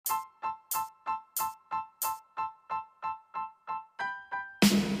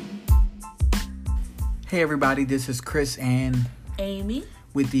Hey everybody, this is Chris and Amy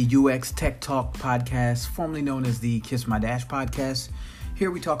with the UX Tech Talk podcast, formerly known as the Kiss My Dash podcast.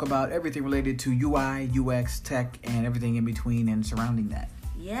 Here we talk about everything related to UI, UX, tech, and everything in between and surrounding that.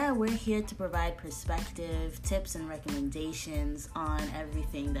 Yeah, we're here to provide perspective, tips, and recommendations on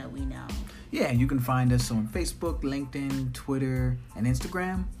everything that we know. Yeah, you can find us on Facebook, LinkedIn, Twitter, and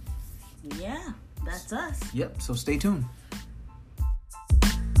Instagram. Yeah, that's us. Yep, so stay tuned.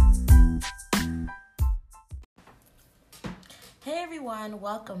 Hey everyone,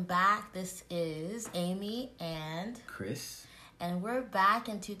 welcome back. This is Amy and Chris. And we're back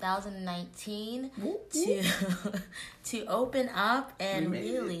in 2019 Whoop, to open up and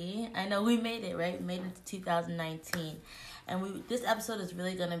really, I know we made it, right? We made it to 2019. And this episode is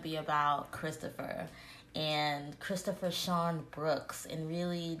really going to be about Christopher and Christopher Sean Brooks and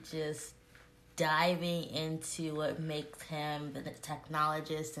really just diving into what makes him the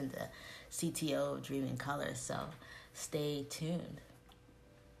technologist and the CTO of Dreaming Colors. So stay tuned.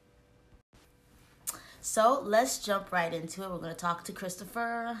 So let's jump right into it. We're going to talk to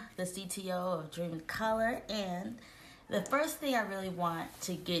Christopher, the CTO of Dreaming Color. And the first thing I really want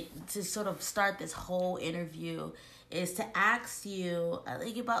to get to sort of start this whole interview is to ask you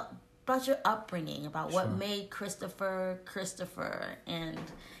about your upbringing, about what made Christopher, and,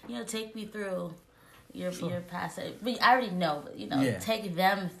 take me through your past. I already know, but, take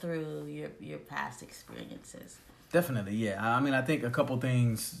them through your past experiences. Definitely, yeah. I mean, I think a couple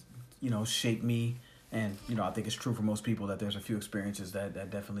things, shape me. And, I think it's true for most people that there's a few experiences that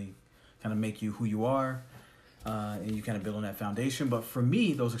definitely kind of make you who you are. And you kind of build on that foundation. But for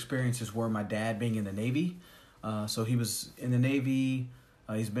me, those experiences were my dad being in the Navy. So he was in the Navy.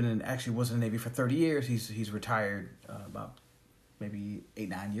 He's been was in the Navy for 30 years. He's retired about maybe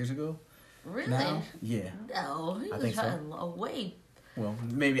 8-9 years ago. Really? Now. Yeah. No, he was away. Well,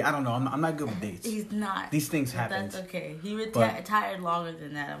 maybe, I don't know. I'm not good with dates. He's not. These things happen. That's okay. He retired longer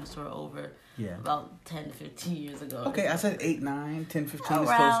than that, I'm sure, yeah, about 10, 15 years ago. Okay, I said 8, 9, 10, 15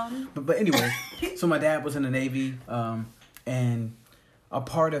 Around. is close. But anyway, so my dad was in the Navy, and a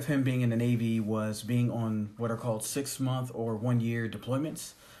part of him being in the Navy was being on what are called 6-month or 1-year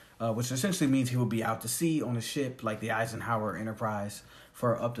deployments, which essentially means he would be out to sea on a ship like the Eisenhower Enterprise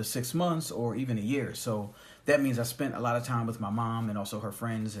for up to 6 months or even a year. So that means I spent a lot of time with my mom and also her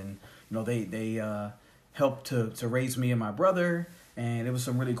friends, and they helped to raise me and my brother, and it was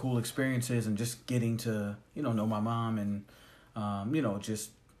some really cool experiences, and just getting to know my mom and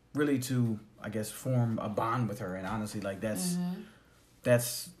just really to, I guess, form a bond with her. And honestly, like that's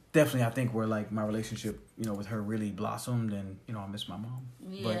definitely, I think, where like my relationship with her really blossomed, and I miss my mom.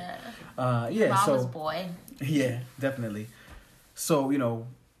 Yeah. But, mama's boy. Yeah, definitely. So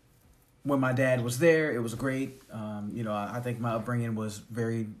when my dad was there, it was great. I think my upbringing was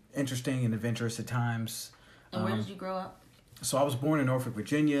very interesting and adventurous at times. And where did you grow up? So I was born in Norfolk,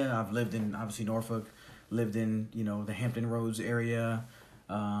 Virginia. I've lived in, obviously, Norfolk. Lived in, the Hampton Roads area,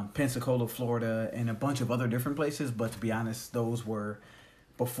 Pensacola, Florida, and a bunch of other different places. But to be honest, those were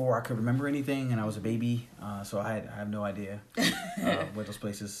before I could remember anything, and I was a baby. So I have no idea what those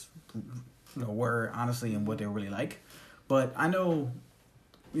places were, honestly, and what they were really like. But I know,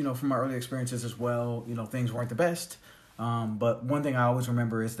 from my early experiences as well, things weren't the best. But one thing I always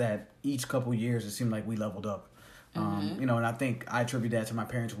remember is that each couple years, it seemed like we leveled up. And I think I attribute that to my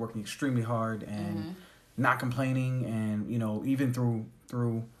parents working extremely hard and not complaining, and, even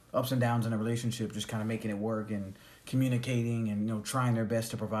through ups and downs in a relationship, just kind of making it work and communicating and, trying their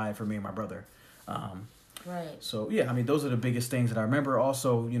best to provide for me and my brother. Right. So, yeah, I mean, those are the biggest things that I remember.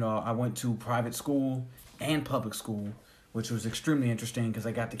 Also, I went to private school and public school, which was extremely interesting because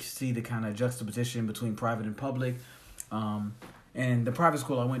I got to see the kind of juxtaposition between private and public. And the private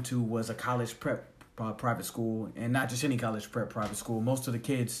school I went to was a college prep private school, and not just any college prep private school. Most of the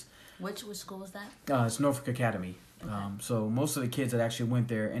kids... Which school was that? It's Norfolk Academy. Okay. So most of the kids that actually went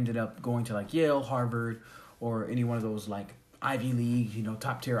there ended up going to like Yale, Harvard, or any one of those like Ivy League,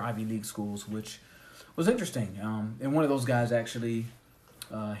 top tier Ivy League schools, which was interesting. And one of those guys actually...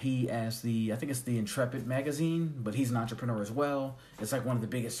 he I think it's the Intrepid magazine, but he's an entrepreneur as well. It's like one of the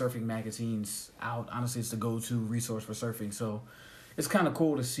biggest surfing magazines out. Honestly, it's the go-to resource for surfing. So it's kind of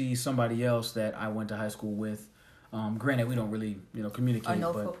cool to see somebody else that I went to high school with. Granted, we don't really, communicate.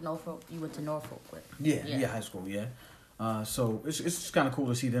 Norfolk. You went to Norfolk with. Yeah, high school, yeah. So it's just kind of cool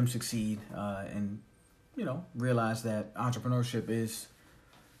to see them succeed and, realize that entrepreneurship is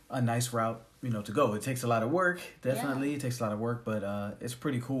a nice route, to go. It takes a lot of work, definitely. Yeah. It takes a lot of work, but it's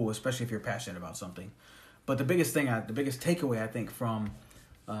pretty cool, especially if you're passionate about something. But the biggest takeaway, I think, from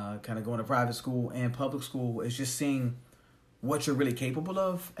kind of going to private school and public school is just seeing what you're really capable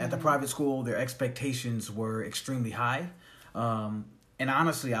of. At the private school, their expectations were extremely high. And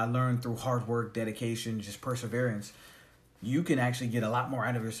honestly, I learned through hard work, dedication, just perseverance, you can actually get a lot more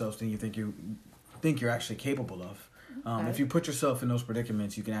out of yourself than you think you're actually capable of. If you put yourself in those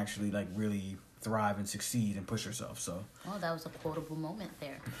predicaments, you can actually like really thrive and succeed and push yourself. So. Oh, that was a quotable moment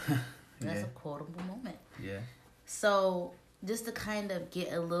there. That's a quotable moment. Yeah. So just to kind of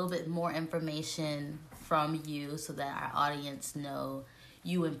get a little bit more information from you so that our audience know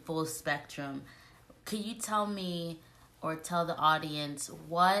you in full spectrum, could you tell me or tell the audience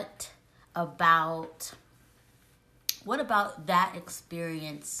what about that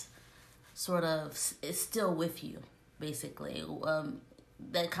experience sort of is still with you, basically,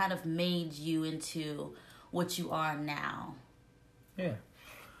 that kind of made you into what you are now? Yeah.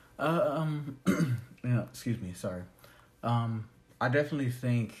 Yeah, excuse me, sorry. I definitely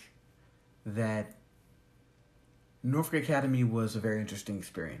think that Norfolk Academy was a very interesting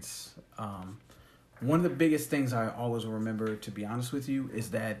experience. One of the biggest things I always will remember, to be honest with you,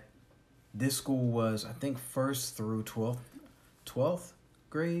 is that this school was, I think, 1st through 12th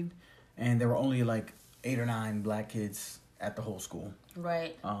grade, and there were only like 8 or 9 black kids at the whole school.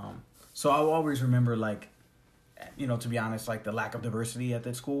 Right. So I will always remember, like, to be honest, like the lack of diversity at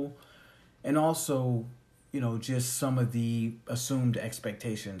that school, and also, just some of the assumed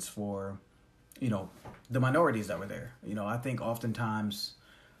expectations for, the minorities that were there. I think oftentimes,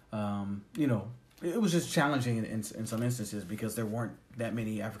 it was just challenging in some instances because there weren't that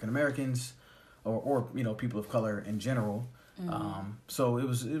many African Americans or people of color in general. So it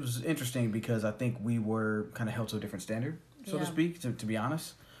was interesting because I think we were kind of held to a different standard, so to speak, to be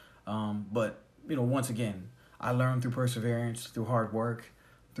honest. But once again, I learned through perseverance, through hard work,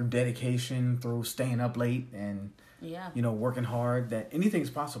 through dedication, through staying up late and working hard, that anything's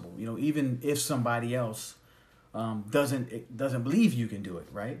possible. Even if somebody else doesn't believe you can do it,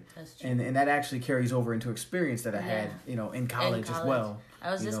 right? That's true. And that actually carries over into experience that I had, in college as well.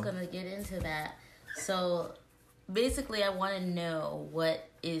 I was just gonna get into that. So basically, I want to know what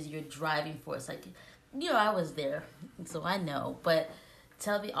is your driving force. Like, I was there, so I know. But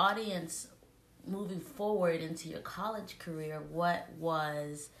tell the audience, moving forward into your college career, what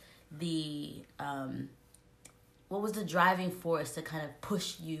was the driving force to kind of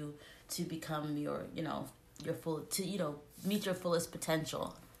push you to become your meet your fullest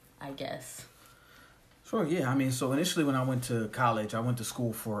potential, I guess? Sure, yeah. I mean, so initially when I went to college, I went to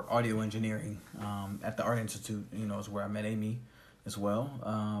school for audio engineering at the Art Institute, is where I met Amy as well.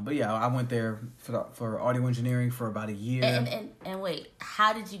 But yeah, I went there for audio engineering for about a year. And wait,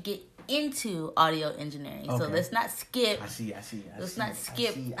 how did you get into audio engineering? Okay. So let's not skip. Let's not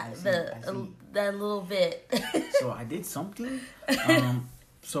skip that little bit. So I did something.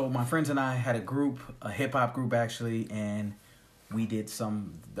 So my friends and I had a hip hop group actually, and we did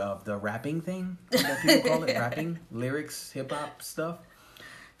some of the rapping thing that people call it, rapping, lyrics, hip hop stuff.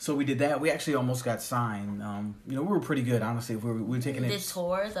 So we did that. We actually almost got signed. We were pretty good, honestly. We were taking it. We did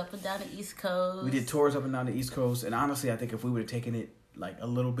tours up and down the East Coast. We did tours up and down the East Coast, and honestly, I think if we would have taken it like a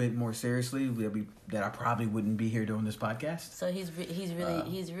little bit more seriously, that I probably wouldn't be here doing this podcast. So he's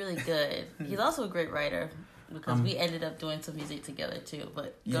really good. He's also a great writer. Because we ended up doing some music together too,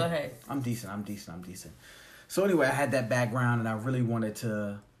 but go ahead. I'm decent. So anyway, I had that background and I really wanted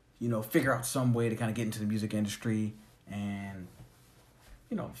to, figure out some way to kind of get into the music industry and,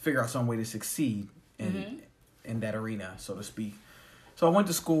 figure out some way to succeed in that arena, so to speak. So I went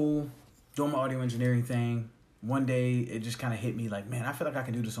to school, doing my audio engineering thing. One day it just kind of hit me like, man, I feel like I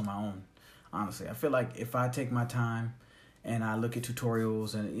can do this on my own. Honestly, I feel like if I take my time and I look at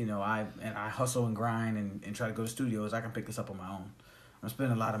tutorials and, I hustle and grind and try to go to studios, I can pick this up on my own. I'm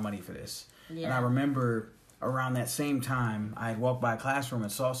spending a lot of money for this. Yeah. And I remember around that same time, I had walked by a classroom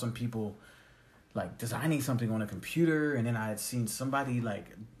and saw some people like designing something on a computer. And then I had seen somebody like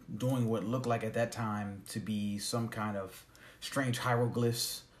doing what looked like at that time to be some kind of strange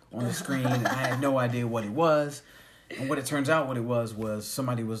hieroglyphs on the screen. And I had no idea what it was. And what it turns out what it was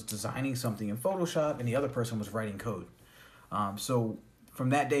somebody was designing something in Photoshop and the other person was writing code. So from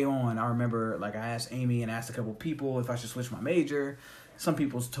that day on, I remember like I asked Amy and asked a couple people if I should switch my major. Some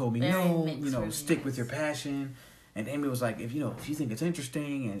people told me no, stick with your passion. And Amy was like, if you think it's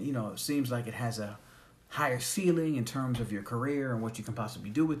interesting and it seems like it has a higher ceiling in terms of your career and what you can possibly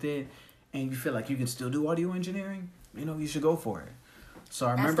do with it, and you feel like you can still do audio engineering, you should go for it. So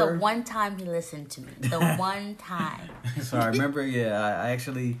I remember that's the one time he listened to me. The one time. So I remember, I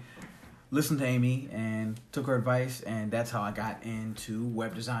actually listened to Amy and took her advice, and that's how I got into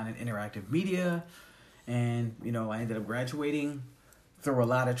web design and interactive media. And, I ended up graduating through a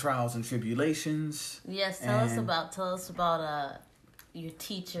lot of trials and tribulations. Yes, tell us about your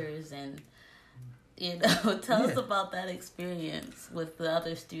teachers and tell us about that experience with the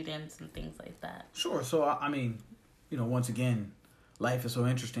other students and things like that. Sure. So I mean, once again, life is so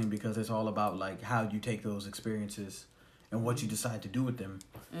interesting because it's all about like how you take those experiences and what you decide to do with them.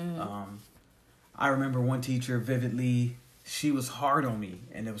 Mm-hmm. I remember one teacher vividly. She was hard on me,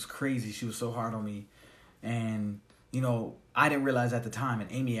 and it was crazy. She was so hard on me, and I didn't realize at the time,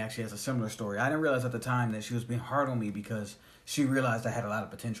 and Amy actually has a similar story. I didn't realize at the time that she was being hard on me because she realized I had a lot of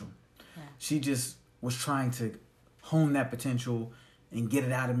potential. Yeah. She just was trying to hone that potential and get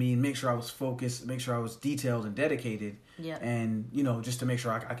it out of me and make sure I was focused, make sure I was detailed and dedicated. Yeah. And, just to make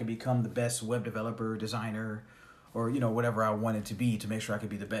sure I could become the best web developer, designer, or, whatever I wanted to be to make sure I could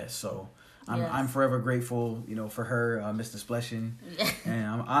be the best. So I'm forever grateful, for her, Miss Displetion.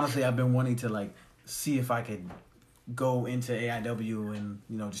 And honestly, I've been wanting to, like, see if I could go into AIW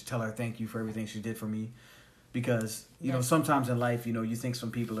and, just tell her thank you for everything she did for me. Because, sometimes in life, you think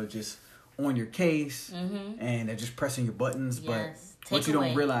some people are just on your case and they're just pressing your buttons. But what you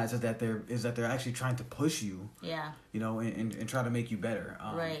don't realize is that they're actually trying to push you. Yeah. And try to make you better.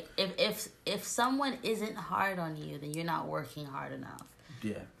 Right. If someone isn't hard on you, then you're not working hard enough.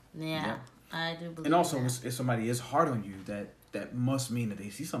 Yeah. Yeah. I do believe. And also, if somebody is hard on you, that must mean that they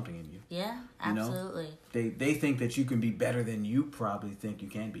see something in you. Yeah, absolutely. They think that you can be better than you probably think you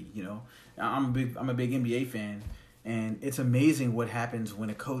can be. I'm a big NBA fan, and it's amazing what happens when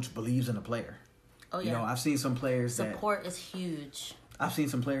a coach believes in a player. Oh yeah. I've seen some players support is huge. I've seen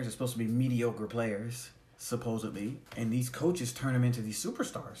some players that are supposed to be mediocre players, supposedly, and these coaches turn them into these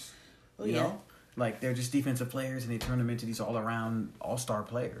superstars. Oh you know? Like they're just defensive players, and they turn them into these all-around all-star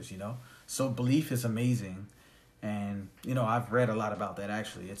players. So belief is amazing. And, I've read a lot about that,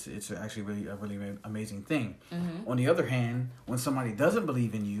 actually. It's actually really a really amazing thing. Mm-hmm. On the other hand, when somebody doesn't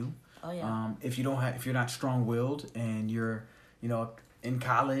believe in you, if you're not strong-willed and you're, in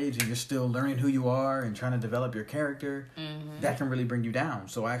college and you're still learning who you are and trying to develop your character, that can really bring you down.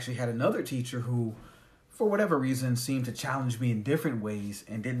 So I actually had another teacher who, for whatever reason, seemed to challenge me in different ways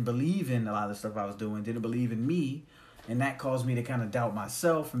and didn't believe in a lot of the stuff I was doing, didn't believe in me. And that caused me to kind of doubt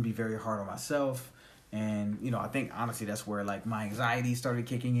myself and be very hard on myself. And, I think, honestly, that's where, like, my anxiety started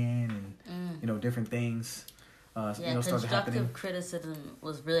kicking in and, different things, started happening. Constructive criticism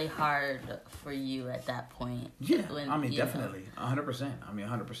was really hard for you at that point. Yeah, definitely. 100%.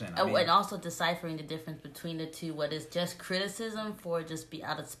 100%. And also deciphering the difference between the two, what is just criticism for just be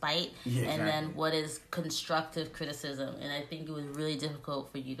out of spite, and then what is constructive criticism. And I think it was really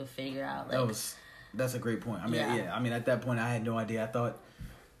difficult for you to figure out. Like, that's a great point. At that point, I had no idea.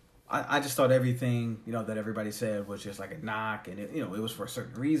 I just thought everything, that everybody said was just like a knock, and it was for a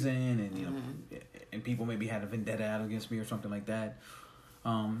certain reason, and and people maybe had a vendetta out against me or something like that.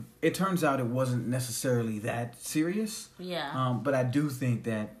 It turns out it wasn't necessarily that serious. Yeah. But I do think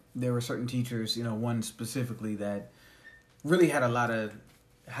that there were certain teachers, one specifically that really had a lot of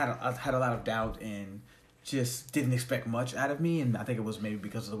doubt and just didn't expect much out of me, and I think it was maybe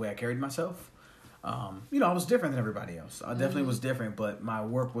because of the way I carried myself. I was different than everybody else. I definitely was different, but my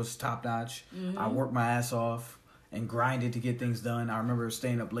work was top notch. I worked my ass off and grinded to get things done. I remember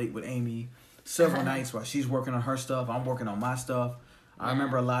staying up late with Amy several nights while she's working on her stuff. I'm working on my stuff. Yeah. I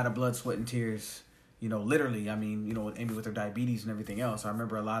remember a lot of blood, sweat, and tears. Literally, with Amy with her diabetes and everything else. I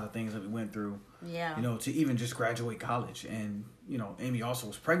remember a lot of things that we went through, to even just graduate college. And, Amy also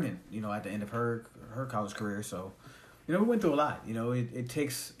was pregnant, at the end of her college career. So, we went through a lot. It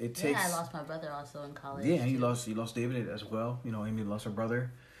takes. Yeah, I lost my brother also in college. Yeah, you lost David as well. Amy lost her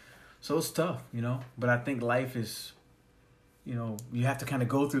brother, so it's tough. But I think life is, you have to kind of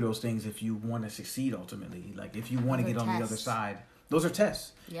go through those things if you want to succeed ultimately. Like if you want to get on the other side, those are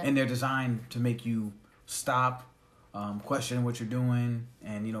tests, and they're designed to make you stop, question what you're doing,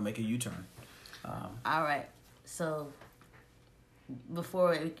 and make a U-turn. All right, so.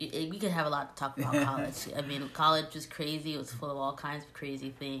 Before we could have a lot to talk about college. College was crazy. It was full of all kinds of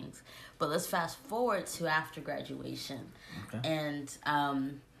crazy things. But let's fast forward to after graduation, and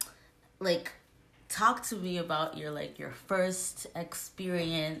talk to me about your first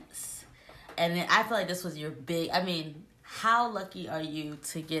experience. And then I feel like this was your big. How lucky are you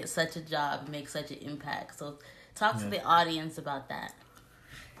to get such a job and make such an impact? So talk to the audience about that.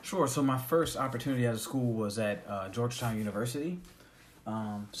 Sure. So my first opportunity out of school was at Georgetown University.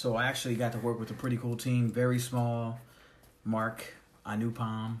 So I actually got to work with a pretty cool team, very small. Mark,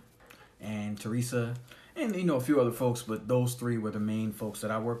 Anupam, and Teresa, and a few other folks, but those three were the main folks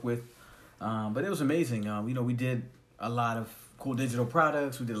that I worked with. But it was amazing. We did a lot of cool digital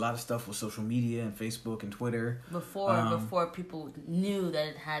products. We did a lot of stuff with social media and Facebook and Twitter. Before people knew that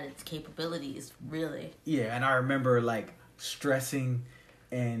it had its capabilities, really. Yeah, and I remember like stressing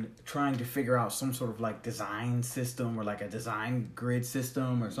and trying to figure out some sort of like design system or like a design grid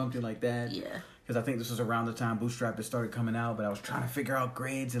system or something like that. Yeah. Because I think this was around the time Bootstrap had started coming out, but I was trying to figure out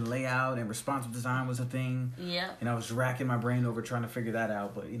grades and layout, and responsive design was a thing. Yeah. And I was racking my brain over trying to figure that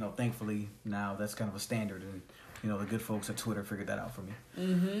out. But, thankfully now that's kind of a standard, and, the good folks at Twitter figured that out for me.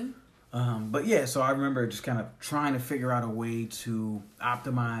 Mm-hmm. But yeah, so I remember just kind of trying to figure out a way to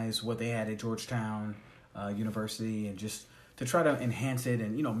optimize what they had at Georgetown University, and just to try to enhance it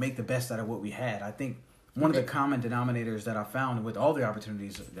and, make the best out of what we had. I think one of the common denominators that I found with all the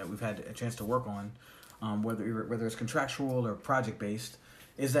opportunities that we've had a chance to work on, whether it's contractual or project-based,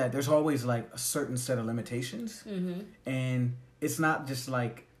 is that there's always like a certain set of limitations. Mm-hmm. And it's not just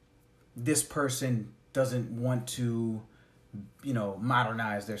like this person doesn't want to,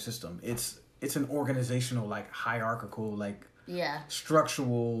 modernize their system. It's an organizational, like hierarchical, like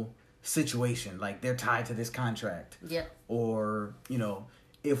structural situation. Like they're tied to this contract. Yep. Or,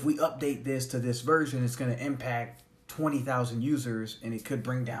 if we update this to this version, it's going to impact 20,000 users, and it could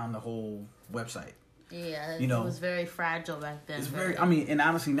bring down the whole website. Yeah, it was very fragile back then. It's and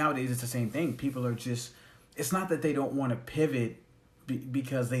honestly, nowadays it's the same thing. People are just, it's not that they don't want to pivot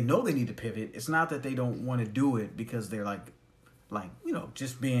because they know they need to pivot. It's not that they don't want to do it because they're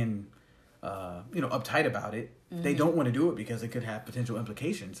just being, uptight about it. Mm-hmm. They don't want to do it because it could have potential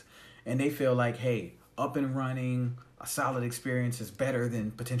implications. And they feel like, hey, up and running, a solid experience is better than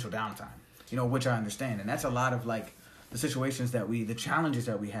potential downtime, which I understand. And that's a lot of like the situations the challenges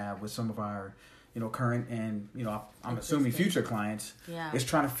that we have with some of our, current and, I'm assuming future clients is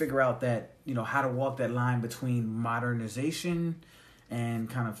trying to figure out that, how to walk that line between modernization and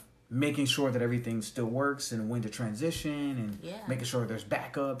kind of making sure that everything still works and when to transition and making sure there's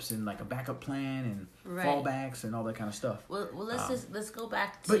backups and like a backup plan and fallbacks and all that kind of stuff. Well, let's go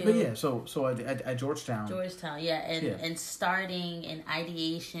back to. But yeah, so at Georgetown, and starting an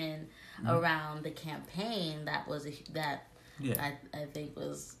ideation around the campaign I think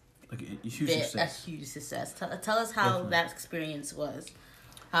was like a huge success. Tell us how that experience was.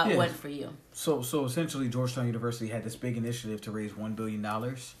 How it went for you. So essentially, Georgetown University had this big initiative to raise $1 billion.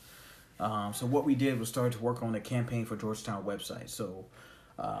 So what we did was start to work on a campaign for Georgetown website. So,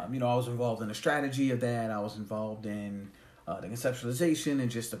 I was involved in the strategy of that. I was involved in the conceptualization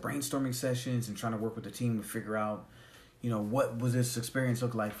and just the brainstorming sessions and trying to work with the team to figure out, what was this experience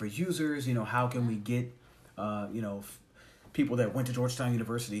look like for users? How can we get, people that went to Georgetown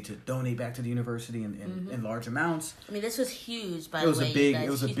University to donate back to the university in large amounts. I mean, this was huge, by the way. It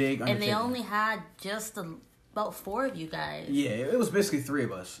was a big and they only had just about 4 of you guys. Yeah, it was basically 3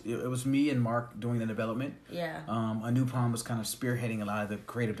 of us. It was me and Mark doing the development. Yeah. Anupam was kind of spearheading a lot of the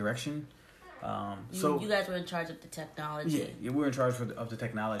creative direction. So you guys were in charge of the technology. Yeah, we were in charge of the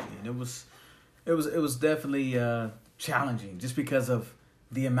technology, and it was definitely challenging just because of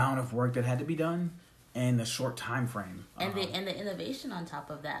the amount of work that had to be done and the short time frame. And the innovation on top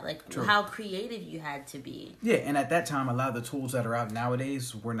of that, like how creative you had to be. Yeah, and at that time, a lot of the tools that are out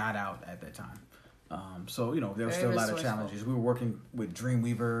nowadays were not out at that time. So there were still a lot of challenges. We were working with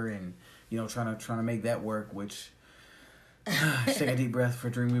Dreamweaver and trying to make that work. Which take a deep breath for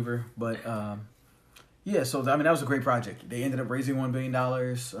Dreamweaver, but so that was a great project. They ended up raising $1 billion,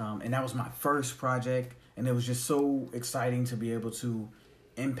 and that was my first project, and it was just so exciting to be able to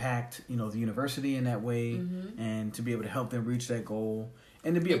impact the university in that way, and to be able to help them reach that goal.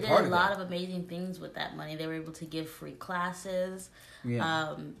 And to be a part of that. They did a lot of amazing things with that money. They were able to give free classes.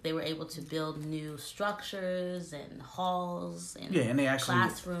 Yeah. They were able to build new structures and halls and and they actually,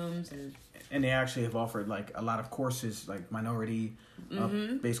 classrooms. And they actually have offered like a lot of courses, like minority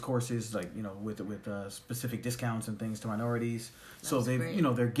based courses, like with specific discounts and things to minorities. So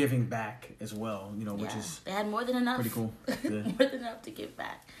they're giving back as well. Which is they had more than enough. Pretty cool. Yeah. More than enough to give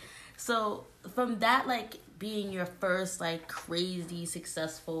back. So from that, like being your first like crazy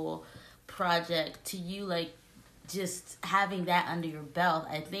successful project to you like just having that under your belt,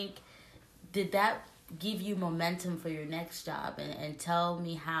 I think, did that give you momentum for your next job? And tell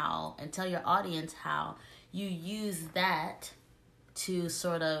me how, and tell your audience how you use that to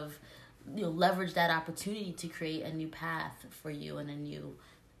sort of leverage that opportunity to create a new path for you and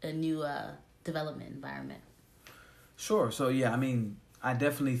a new development environment. Sure. So I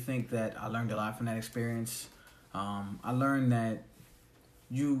definitely think that I learned a lot from that experience. I learned that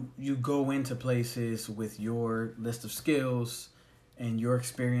you go into places with your list of skills and your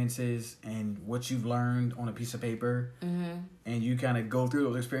experiences and what you've learned on a piece of paper, and you kind of go through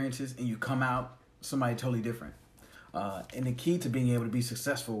those experiences and you come out somebody totally different. And the key to being able to be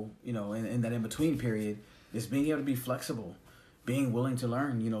successful, in that in-between period is being able to be flexible, being willing to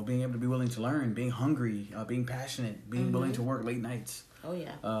learn, being able to be willing to learn, being hungry, being passionate, being willing to work late nights. Oh,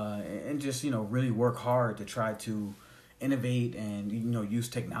 yeah. And just, really work hard to try to innovate and, use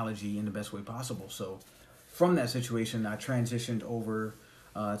technology in the best way possible. So from that situation, I transitioned over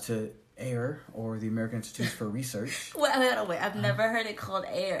to AIR, or the American Institute for Research. Wait. I've never heard it called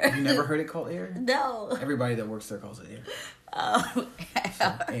AIR. You never heard it called AIR? No. Everybody that works there calls it AIR. Oh,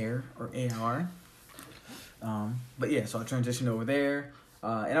 so AIR or AR. But yeah, so I transitioned over there.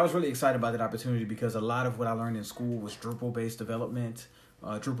 And I was really excited about that opportunity because a lot of what I learned in school was Drupal-based development.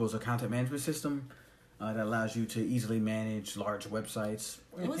 Drupal is a content management system that allows you to easily manage large websites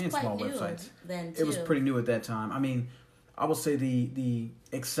and small websites. Then too. It was pretty new at that time. I mean, I will say the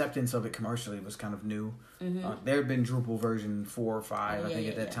acceptance of it commercially was kind of new. There had been Drupal version 4 or 5, I think,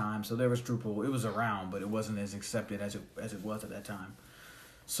 at that time. So there was Drupal. It was around, but it wasn't as accepted as it was at that time.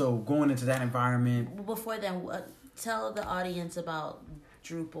 So going into that environment. Before then, tell the audience about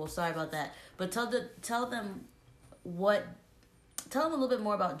Drupal. Sorry about that, but tell them a little bit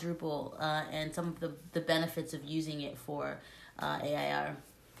more about Drupal and some of the benefits of using it for AIR.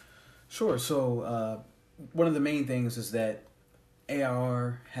 Sure. So one of the main things is that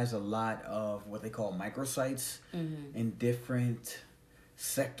AIR has a lot of what they call microsites in different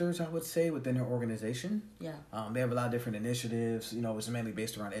sectors, I would say, within their organization. Yeah. They have a lot of different initiatives. It's mainly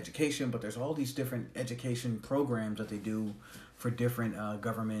based around education, but there's all these different education programs that they do for different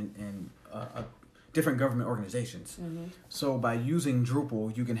government and different government organizations. So by using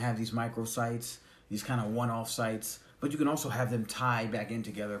Drupal, you can have these microsites, these kind of one-off sites, but you can also have them tie back in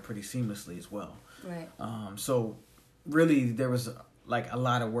together pretty seamlessly as well. Right. So really there was like a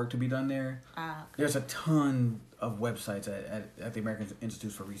lot of work to be done there. Okay. There's a ton of websites at the American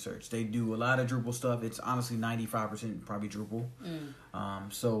Institute for Research. They do a lot of Drupal stuff. It's honestly 95% probably Drupal.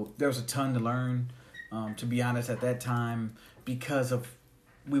 So there's a ton to learn. To be honest, at that time, because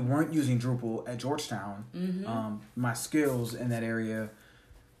we weren't using Drupal at Georgetown, my skills in that area,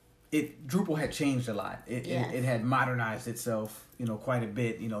 Drupal had changed a lot. It had modernized itself, quite a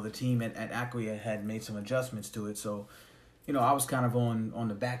bit. The team at Acquia had made some adjustments to it. So, I was kind of on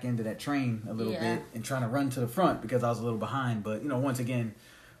the back end of that train a little bit and trying to run to the front because I was a little behind. But, once again,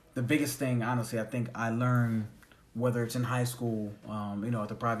 the biggest thing, honestly, I think I learned, whether it's in high school, at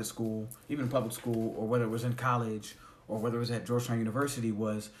the private school, even public school, or whether it was in college, or whether it was at Georgetown University,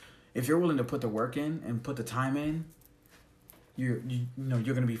 was if you're willing to put the work in and put the time in, you're going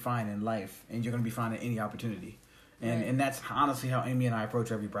to be fine in life, and you're going to be fine in any opportunity. And that's honestly how Amy and I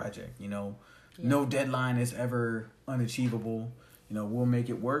approach every project. No deadline is ever unachievable. We'll make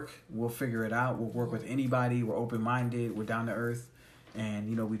it work. We'll figure it out. We'll work with anybody. We're open-minded. We're down to earth. And,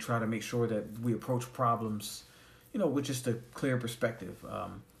 we try to make sure that we approach problems, with just a clear perspective.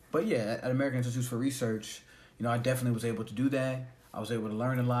 But yeah, at American Institute for Research, I definitely was able to do that. I was able to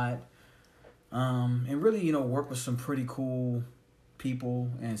learn a lot. And really, work with some pretty cool people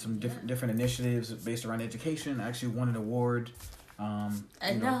and some different initiatives based around education. I actually won an award.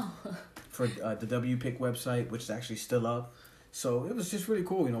 I know. For the WPIC website, which is actually still up. So it was just really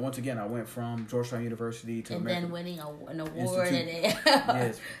cool. Once again, I went from Georgetown University to then winning an award at it.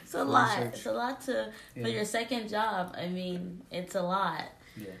 Yes, it's a lot. It's a lot for your second job. I mean, it's a lot.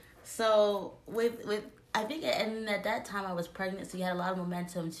 Yeah. So I think, and at that time I was pregnant, so you had a lot of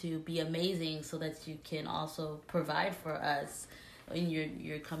momentum to be amazing, so that you can also provide for us in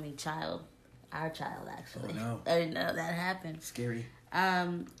your coming child, our child actually. Oh no! I didn't know that happened. Scary.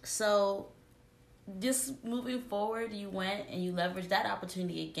 So just moving forward, you went and you leveraged that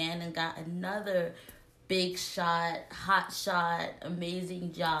opportunity again and got another big shot, hot shot,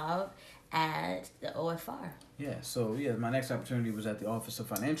 amazing job at the OFR. Yeah, so my next opportunity was at the Office of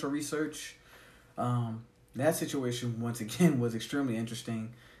Financial Research. That situation, once again, was extremely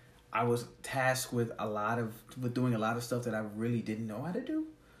interesting. I was tasked with doing a lot of stuff that I really didn't know how to do.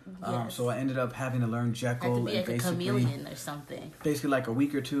 Yes. So I ended up having to learn Jekyll. Had to be like a chameleon or something. Basically, like a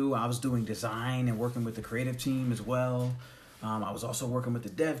week or two, I was doing design and working with the creative team as well. I was also working with the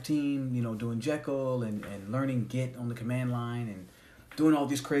dev team, doing Jekyll and learning Git on the command line and doing all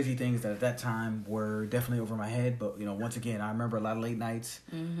these crazy things that at that time were definitely over my head. But, once again, I remember a lot of late nights,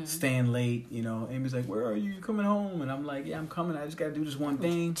 staying late. Amy's like, "Where are you? You coming home?" And I'm like, "Yeah, I'm coming. I just got to do this one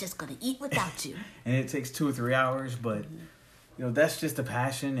thing." Just going to eat without you. And it takes 2 or 3 hours, but... that's just the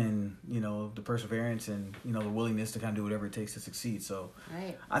passion and, the perseverance and, the willingness to kind of do whatever it takes to succeed. So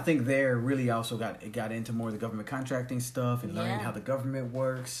right. I think there really also got into more of the government contracting stuff and learning how the government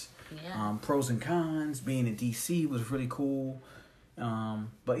works. Yeah. Pros and cons. Being in D.C. was really cool.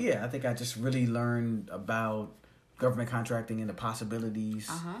 But yeah, I think I just really learned about government contracting and the possibilities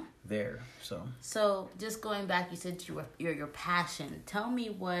there. So just going back, you said your passion. Tell me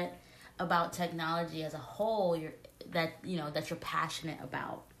what about technology as a whole that you're passionate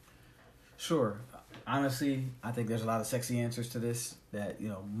about. Sure. Honestly, I think there's a lot of sexy answers to this that,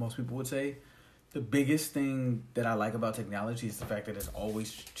 most people would say. The biggest thing that I like about technology is the fact that it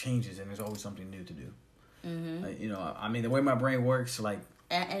always changes and there's always something new to do. Mm-hmm. The way my brain works, like...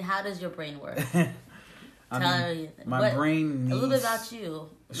 And how does your brain work? My brain needs... A little bit about you.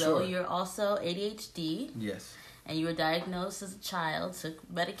 Sure. So you're also ADHD. Yes. And you were diagnosed as a child,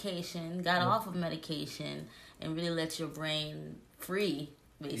 took medication, got off of medication, and really let your brain free,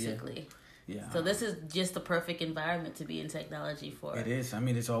 basically. Yeah. So this is just the perfect environment to be in technology for. It is.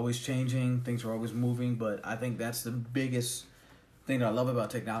 It's always changing. Things are always moving. But I think that's the biggest thing that I love about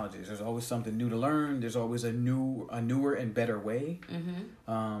technology. There's always something new to learn. There's always a newer and better way.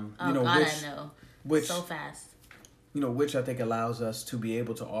 Mm-hmm. I know. Which, so fast. Which I think allows us to be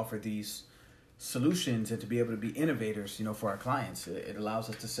able to offer these solutions and to be able to be innovators, for our clients. It allows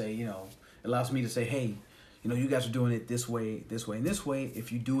us to say, it allows me to say, hey, you guys are doing it this way, and this way.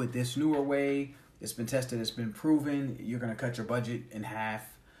 If you do it this newer way, it's been tested, it's been proven, you're going to cut your budget in half,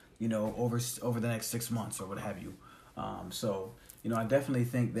 over the next 6 months or what have you. I definitely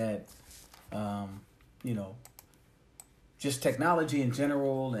think that, just technology in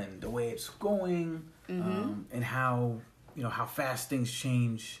general and the way it's going, and how fast things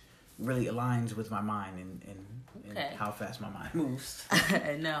change really aligns with my mind and how fast my mind moves.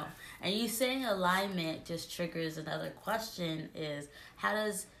 I know. And you saying alignment just triggers another question is how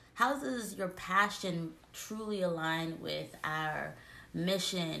does your passion truly align with our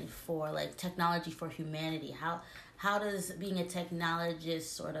mission for like technology for humanity? How does being a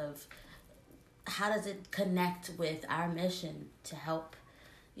technologist how does it connect with our mission to help,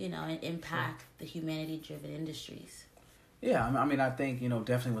 and impact the humanity-driven industries? Yeah, I think,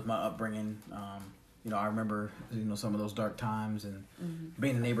 definitely with my upbringing, I remember, some of those dark times and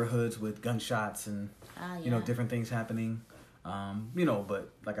being in neighborhoods with gunshots and, different things happening. But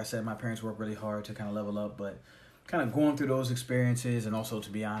like I said, my parents worked really hard to kind of level up, but kind of going through those experiences and also, to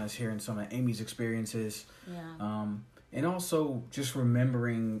be honest, hearing some of Amy's experiences. Yeah. And also just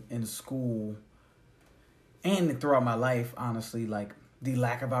remembering in school and throughout my life, honestly, like the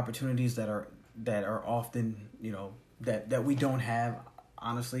lack of opportunities that are often, that we don't have,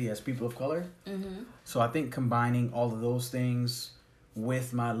 honestly, as people of color. Mm-hmm. So I think combining all of those things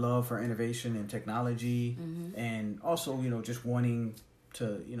with my love for innovation and technology, and also, just wanting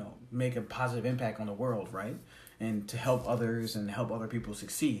to, make a positive impact on the world, right? And to help others and help other people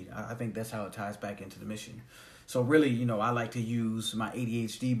succeed. I think that's how it ties back into the mission. So really, I like to use my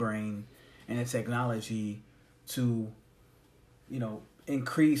ADHD brain and the technology to,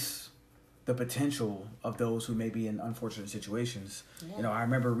 increase the potential of those who may be in unfortunate situations. Yeah. I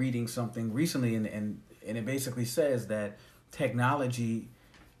remember reading something recently and it basically says that technology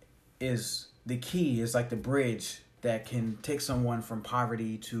is the key, is like the bridge that can take someone from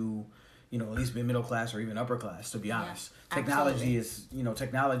poverty to, at least be middle class or even upper class, to be honest. Technology is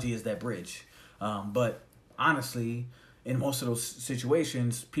that bridge. But honestly, in most of those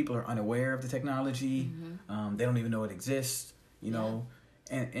situations, people are unaware of the technology. They don't even know it exists,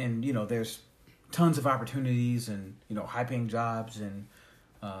 and there's tons of opportunities and, high-paying jobs and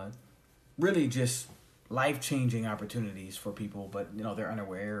really just life-changing opportunities for people, but, they're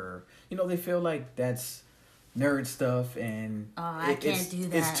unaware or, they feel like that's nerd stuff and I can't do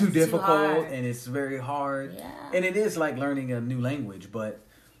that. It's too difficult and it's very hard. Yeah. And it is like learning a new language, but,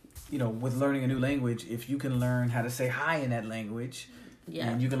 with learning a new language, if you can learn how to say hi in that language,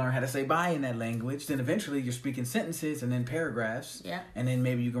 and you can learn how to say bye in that language, then eventually you're speaking sentences and then paragraphs, and then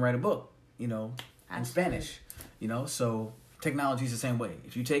maybe you can write a book, in Spanish, so technology is the same way.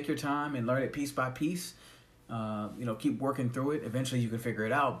 If you take your time and learn it piece by piece, keep working through it, eventually you can figure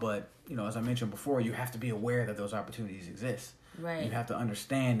it out. But, as I mentioned before, you have to be aware that those opportunities exist. Right. You have to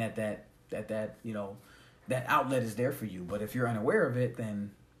understand that outlet is there for you. But if you're unaware of it,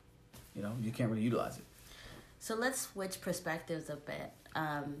 then, you can't really utilize it. So let's switch perspectives a bit.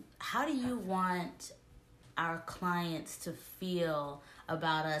 How do you want our clients to feel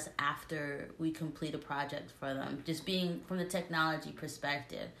about us after we complete a project for them? Just being from the technology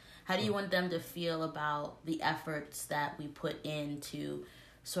perspective, how do you want them to feel about the efforts that we put in to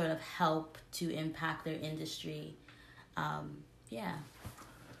sort of help to impact their industry? That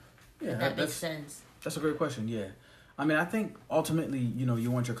makes sense. That's a great question. Yeah. I think ultimately,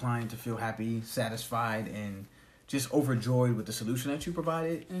 you want your client to feel happy, satisfied, and just overjoyed with the solution that you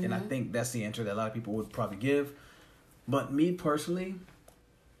provided. And I think that's the answer that a lot of people would probably give. But me personally,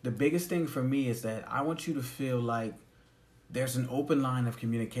 the biggest thing for me is that I want you to feel like there's an open line of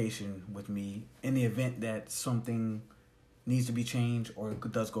communication with me in the event that something needs to be changed or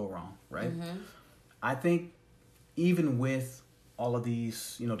does go wrong, right? Mm-hmm. I think even with all of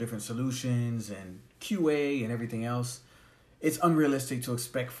these, different solutions and QA and everything else, it's unrealistic to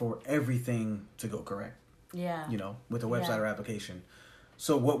expect for everything to go correct. Yeah. With a website or application.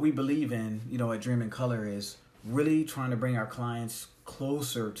 So what we believe in, at Dream in Color is really trying to bring our clients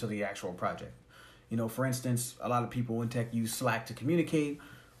closer to the actual project. For instance, a lot of people in tech use Slack to communicate.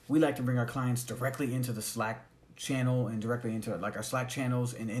 We like to bring our clients directly into the Slack channel and directly into our Slack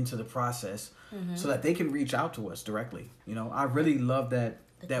channels and into the process so that they can reach out to us directly. I really love that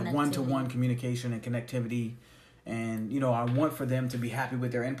one-to-one communication and connectivity. And, I want for them to be happy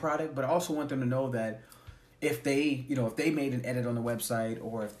with their end product, but I also want them to know that if they made an edit on the website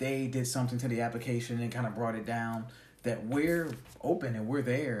or if they did something to the application and kind of brought it down, that we're open and we're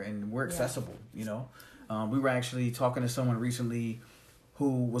there and we're accessible, We were actually talking to someone recently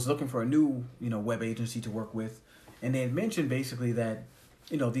who was looking for a new, web agency to work with. And they had mentioned basically that,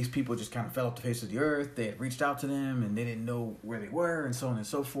 these people just kind of fell off the face of the earth. They had reached out to them and they didn't know where they were and so on and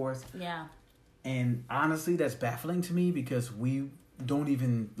so forth. Yeah. And honestly, that's baffling to me because we don't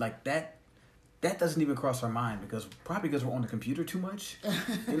even that doesn't even cross our mind because we're on the computer too much,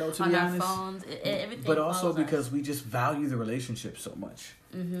 to on be our honest. Phones, everything. But also because we just value the relationship so much.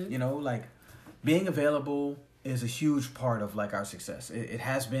 Mm-hmm. Being available is a huge part of our success. It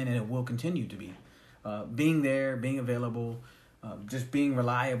has been and it will continue to be. Being there, being available, just being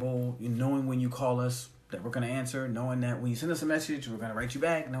reliable, knowing when you call us that we're going to answer, knowing that when you send us a message, we're going to write you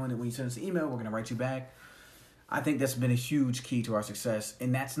back, knowing that when you send us an email, we're going to write you back. I think that's been a huge key to our success.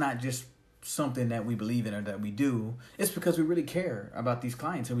 And that's not just something that we believe in or that we do. It's because we really care about these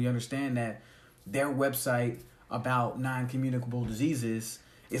clients and we understand that their website about non-communicable diseases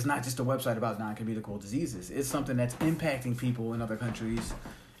is not just a website about non-communicable diseases. It's something that's impacting people in other countries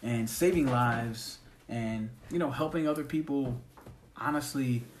and saving lives and, helping other people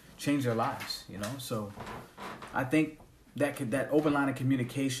honestly change their lives, So I think that open line of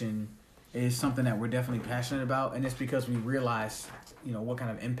communication is something that we're definitely passionate about, and it's because we realize, what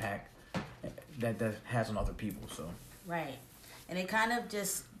kind of impact that has on other people. So right. And it kind of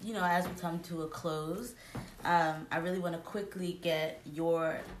just, as we come to a close, I really want to quickly get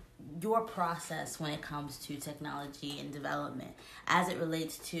your process when it comes to technology and development as it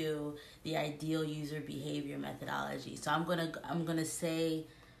relates to the ideal user behavior methodology. So I'm gonna say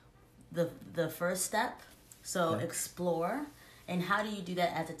the first step. So explore. And how do you do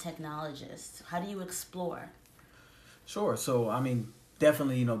that as a technologist? How do you explore? Sure. So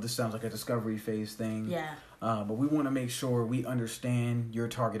definitely, this sounds like a discovery phase thing. Yeah. But we want to make sure we understand your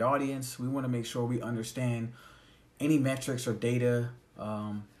target audience. We want to make sure we understand any metrics or data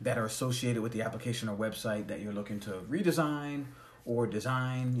that are associated with the application or website that you're looking to redesign or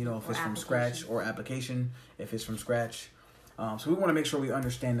design, if it's from scratch, or application if it's from scratch. So we want to make sure we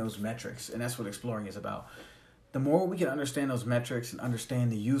understand those metrics, and that's what exploring is about. The more we can understand those metrics and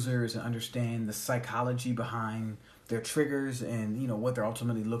understand the users and understand the psychology behind their triggers and, what they're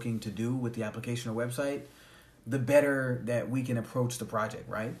ultimately looking to do with the application or website, the better that we can approach the project,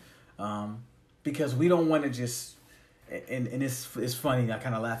 right? Because we don't want to just, and it's funny, I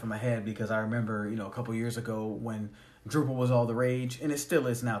kind of laugh in my head because I remember, a couple years ago when Drupal was all the rage, and it still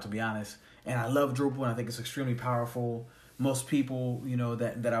is now, to be honest. And I love Drupal, and I think it's extremely powerful. Most people,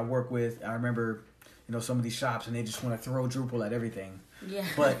 that I work with, I remember, some of these shops, and they just want to throw Drupal at everything. Yeah.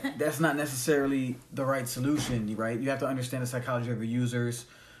 But that's not necessarily the right solution, right? You have to understand the psychology of your users.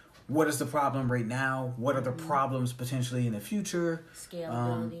 What is the problem right now? What are the problems potentially in the future?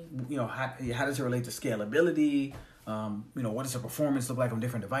 Scalability. How does it relate to scalability? What does the performance look like on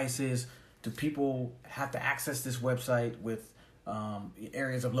different devices? Do people have to access this website with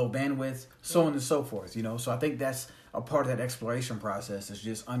areas of low bandwidth? So on and so forth, So I think that's a part of that exploration process is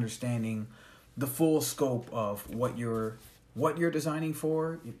just understanding the full scope of what you're designing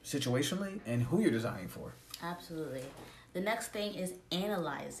for situationally and who you're designing for. Absolutely. The next thing is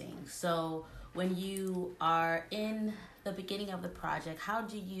analyzing. So when you are in the beginning of the project, how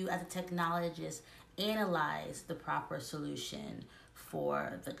do you, as a technologist, analyze the proper solution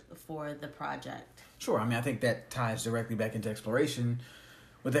for the project? Sure. I think that ties directly back into exploration.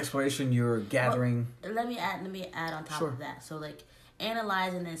 With exploration, you're gathering. Well, let me add on top of that. So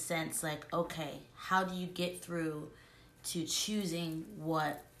analyze in the sense okay, how do you get through to choosing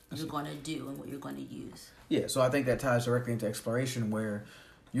what you're going to do and what you're going to use? Yeah, so I think that ties directly into exploration where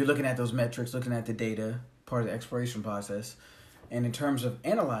you're looking at those metrics, looking at the data, part of the exploration process. And in terms of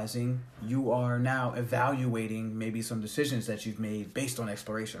analyzing, you are now evaluating maybe some decisions that you've made based on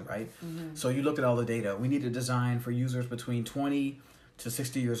exploration, right? Mm-hmm. So you looked at all the data. We need to design for users between 20 to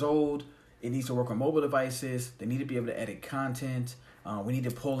 60 years old. It needs to work on mobile devices. They need to be able to edit content. We need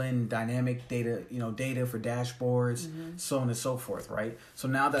to pull in dynamic data, data for dashboards, so on and so forth, right? So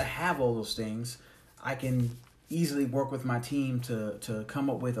now that I have all those things, I can easily work with my team to come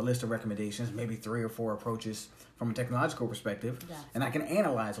up with a list of recommendations, maybe 3 or 4 approaches from a technological perspective, and I can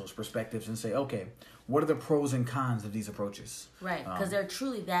analyze those perspectives and say, okay, what are the pros and cons of these approaches? Right, because there are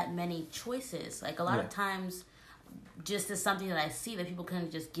truly that many choices. Like a lot of times, just as something that I see that people can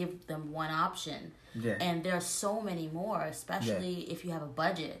just give them one option, and there are so many more, especially if you have a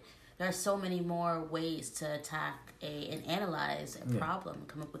budget. There are so many more ways to attack and analyze a problem and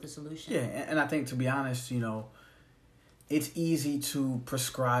come up with a solution. Yeah, and I think, to be honest, it's easy to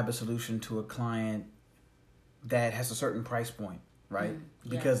prescribe a solution to a client that has a certain price point, right?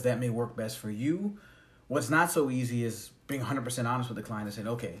 Because that may work best for you. What's not so easy is being 100% honest with the client and saying,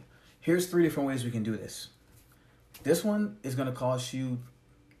 okay, here's 3 different ways we can do this. This one is going to cost you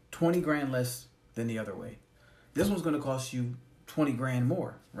 20 grand less than the other way. This one's going to cost you 20 grand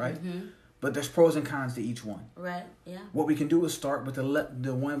more, right? But there's pros and cons to each one. Right, yeah. What we can do is start with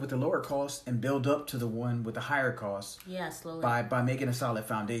the one with the lower cost and build up to the one with the higher cost. Yeah, slowly. By making a solid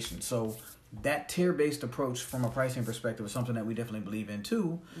foundation. So that tier-based approach from a pricing perspective is something that we definitely believe in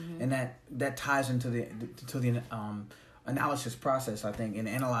too, and that ties into the analysis process. I think in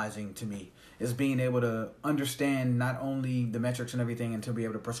analyzing, to me, is being able to understand not only the metrics and everything, and to be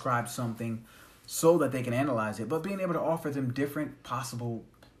able to prescribe something so that they can analyze it, but being able to offer them different possible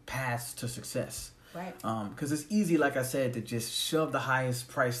paths to success. Right. Because it's easy, like I said, to just shove the highest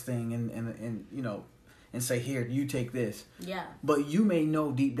price thing and say, here, you take this. Yeah. But you may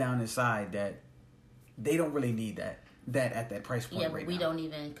know deep down inside that they don't really need that at that price point. Yeah, but right we now. don't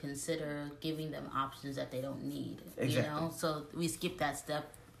even consider giving them options that they don't need. Exactly. So we skip that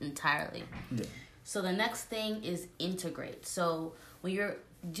step entirely. Yeah. So the next thing is integrate. So when you're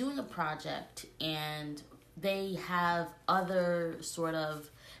doing a project and they have other sort of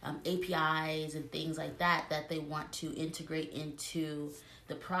APIs and things like that they want to integrate into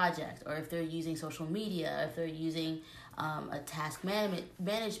the project, or if they're using social media, if they're using a task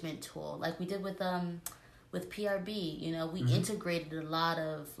management tool, like we did with PRB, we integrated a lot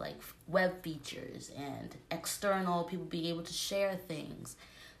of like web features and external people being able to share things.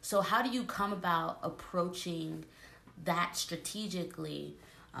 So how do you come about approaching that strategically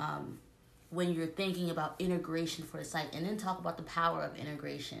when you're thinking about integration for the site, and then talk about the power of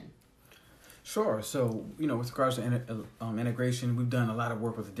integration? Sure. So, with regards to integration, we've done a lot of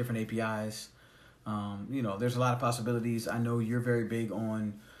work with different APIs. There's a lot of possibilities. I know you're very big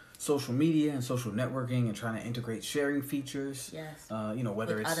on social media and social networking and trying to integrate sharing features. Yes.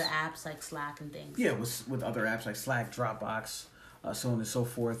 Whether with it's other apps like Slack and things. Yeah, with other apps like Slack, Dropbox, so on and so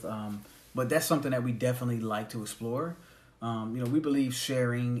forth. But that's something that we definitely like to explore. We believe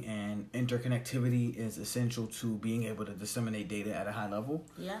sharing and interconnectivity is essential to being able to disseminate data at a high level.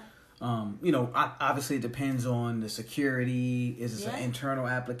 Yeah. Obviously it depends on the security. Is this an internal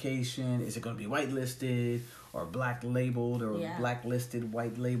application? Is it going to be whitelisted or black labeled or blacklisted,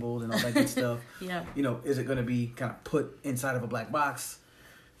 white labeled, and all that good stuff? Yeah. Is it going to be kind of put inside of a black box?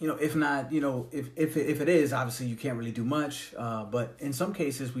 If not, if it is, obviously you can't really do much. But in some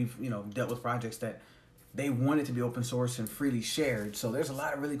cases, we've dealt with projects that they want it to be open source and freely shared. So there's a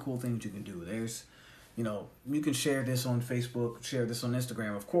lot of really cool things you can do. There's, you can share this on Facebook, share this on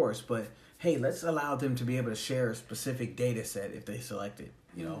Instagram, of course. But hey, let's allow them to be able to share a specific data set if they select it,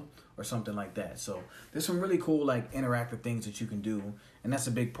 or something like that. So there's some really cool like interactive things that you can do, and that's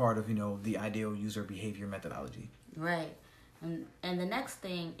a big part of the ideal user behavior methodology. Right. And the next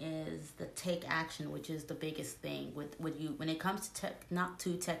thing is the take action, which is the biggest thing when it comes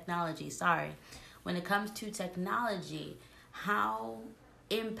to technology. When it comes to technology, how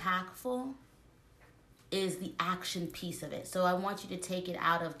impactful is the action piece of it? So I want you to take it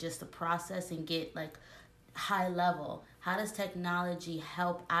out of just the process and get like high level. How does technology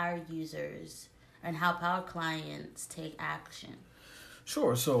help our users and help our clients take action?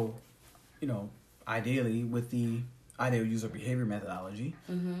 Sure. So, ideally with the ideal user behavior methodology,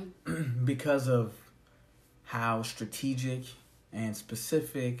 because of how strategic and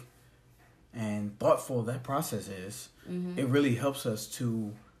specific and thoughtful that process is, it really helps us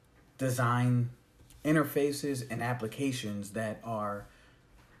to design interfaces and applications that are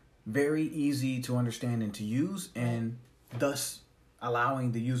very easy to understand and to use, and thus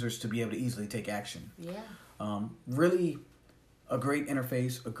allowing the users to be able to easily take action. Yeah. Really a great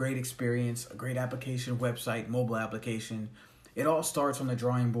interface, a great experience, a great application, website, mobile application, it all starts on the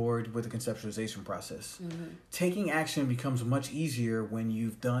drawing board with the conceptualization process. Taking action becomes much easier when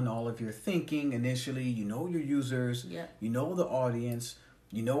you've done all of your thinking initially. You know your users, you know the audience,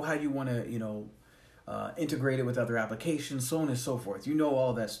 you know how you want to, integrate it with other applications, so on and so forth. You know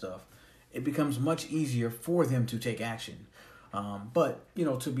all that stuff. It becomes much easier for them to take action. But,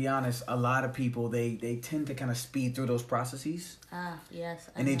 to be honest, a lot of people, they tend to kind of speed through those processes. Yes.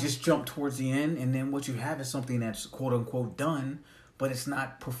 And they just jump towards the end. And then what you have is something that's quote unquote done, but it's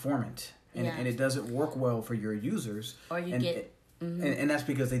not performant. And it doesn't work well for your users. Or you get... And that's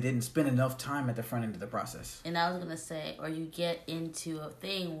because they didn't spend enough time at the front end of the process. And I was going to say, or you get into a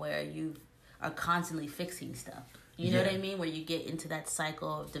thing where you are constantly fixing stuff. You know what I mean? Where you get into that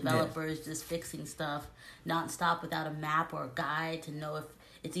cycle of developers just fixing stuff nonstop without a map or a guide to know if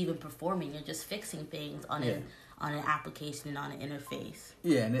it's even performing. You're just fixing things on an application and on an interface.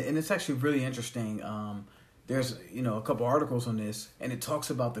 Yeah, and it's actually really interesting. There's a couple articles on this, and it talks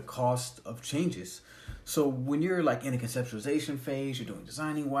about the cost of changes. So when you're like in a conceptualization phase, you're doing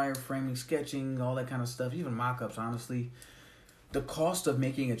designing, wireframing, sketching, all that kind of stuff, even mock-ups, honestly, the cost of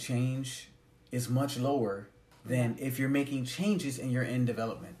making a change is much lower than if you're making changes and you're in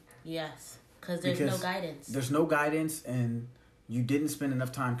development. Yes, because there's no guidance. There's no guidance, and you didn't spend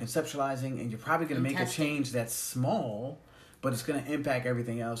enough time conceptualizing, and you're probably going to make a change that's small, but it's going to impact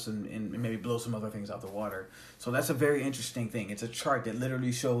everything else and maybe blow some other things out the water. So that's a very interesting thing. It's a chart that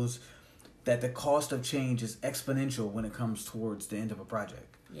literally shows that the cost of change is exponential when it comes towards the end of a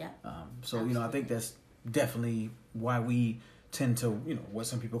project. Yeah. So, I think that's definitely why we tend to, what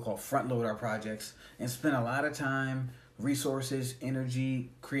some people call front load our projects and spend a lot of time, resources,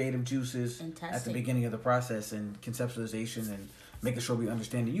 energy, creative juices at the beginning of the process and conceptualization and making sure we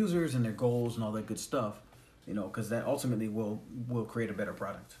understand the users and their goals and all that good stuff, because that ultimately will create a better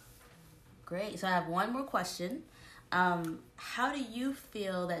product. Great. So I have one more question. How do you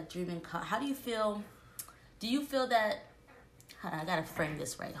feel that do you feel that, I got to frame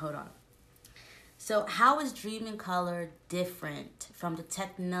this right. Hold on. So how is Dream in Color different from the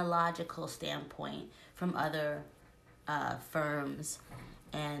technological standpoint from other firms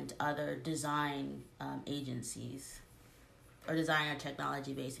and other design agencies or design or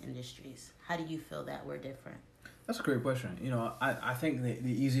technology-based industries? How do you feel that we're different? That's a great question. I think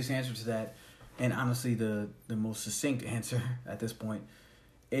the easiest answer to that, and honestly the most succinct answer at this point,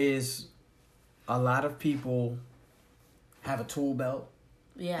 is a lot of people have a tool belt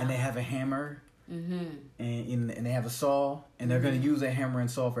and they have a hammer and they have a saw, and they're going to use that hammer and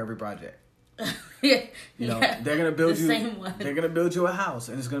saw for every project. They're going to build they're going to build you a house,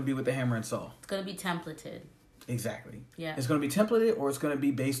 and it's going to be with the hammer and saw. It's going to be templated. Exactly. Yeah. It's going to be templated, or it's going to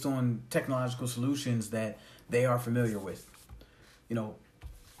be based on technological solutions that they are familiar with.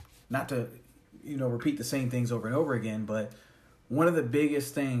 Not to repeat the same things over and over again, but one of the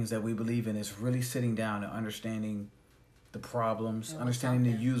biggest things that we believe in is really sitting down and understanding the problems, understanding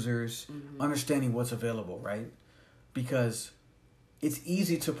the users, understanding what's available, right? Because it's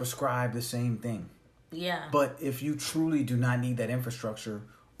easy to prescribe the same thing. Yeah. But if you truly do not need that infrastructure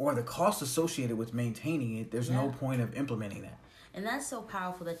or the cost associated with maintaining it, there's no point of implementing that. And that's so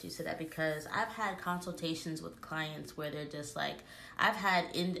powerful that you said that, because I've had consultations with clients where they're just like, I've had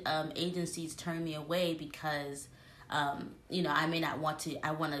agencies turn me away because, I may not want to,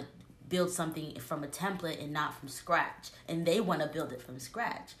 I want to build something from a template and not from scratch. And they want to build it from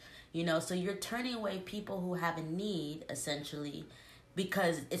scratch, so you're turning away people who have a need, essentially,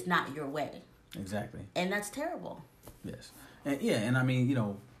 because it's not your way. Exactly. And that's terrible. Yes. And I mean,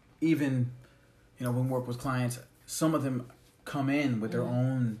 even, when we work with clients, some of them come in with their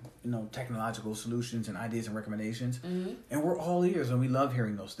own, technological solutions and ideas and recommendations, and we're all ears, and we love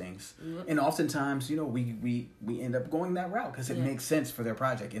hearing those things. And oftentimes, we end up going that route because it makes sense for their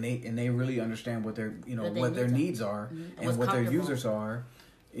project, and they really understand what their what their needs are and what their users are,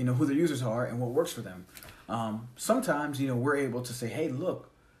 who their users are and what works for them. Sometimes, we're able to say, hey,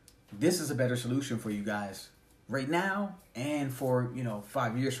 look, this is a better solution for you guys right now and for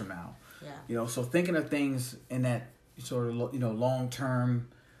 5 years from now. Yeah. So thinking of things in that sort of long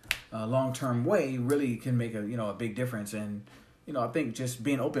term way really can make a big difference. And I think just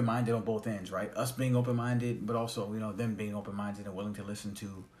being open minded on both ends, right? Us being open minded, but also them being open minded and willing to listen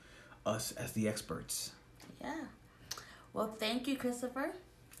to us as the experts. Yeah. Well, thank you, Christopher.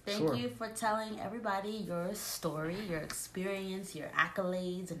 Thank you for telling everybody your story, your experience, your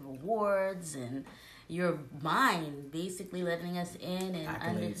accolades and rewards, and your mind, basically letting us in and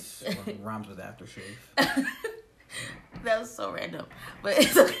accolades rhymes with aftershave. That was so random, but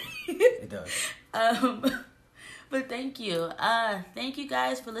it's okay. It does. But thank you. Thank you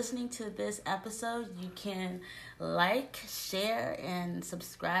guys for listening to this episode. You can like, share, and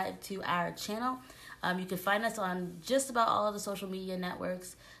subscribe to our channel. You can find us on just about all of the social media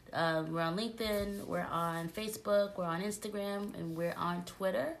networks. We're on LinkedIn, we're on Facebook, we're on Instagram, and we're on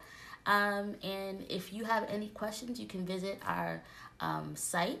Twitter. And if you have any questions, you can visit our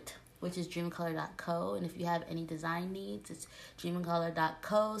site, which is dreamcolor.co. And if you have any design needs, it's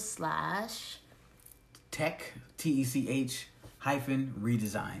dreamcolor.co/tech, TECH hyphen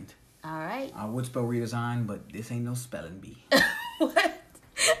redesigned. All right. I would spell redesign, but this ain't no spelling bee. What?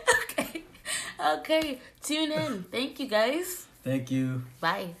 Okay. Tune in. Thank you, guys. Thank you.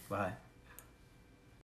 Bye. Bye.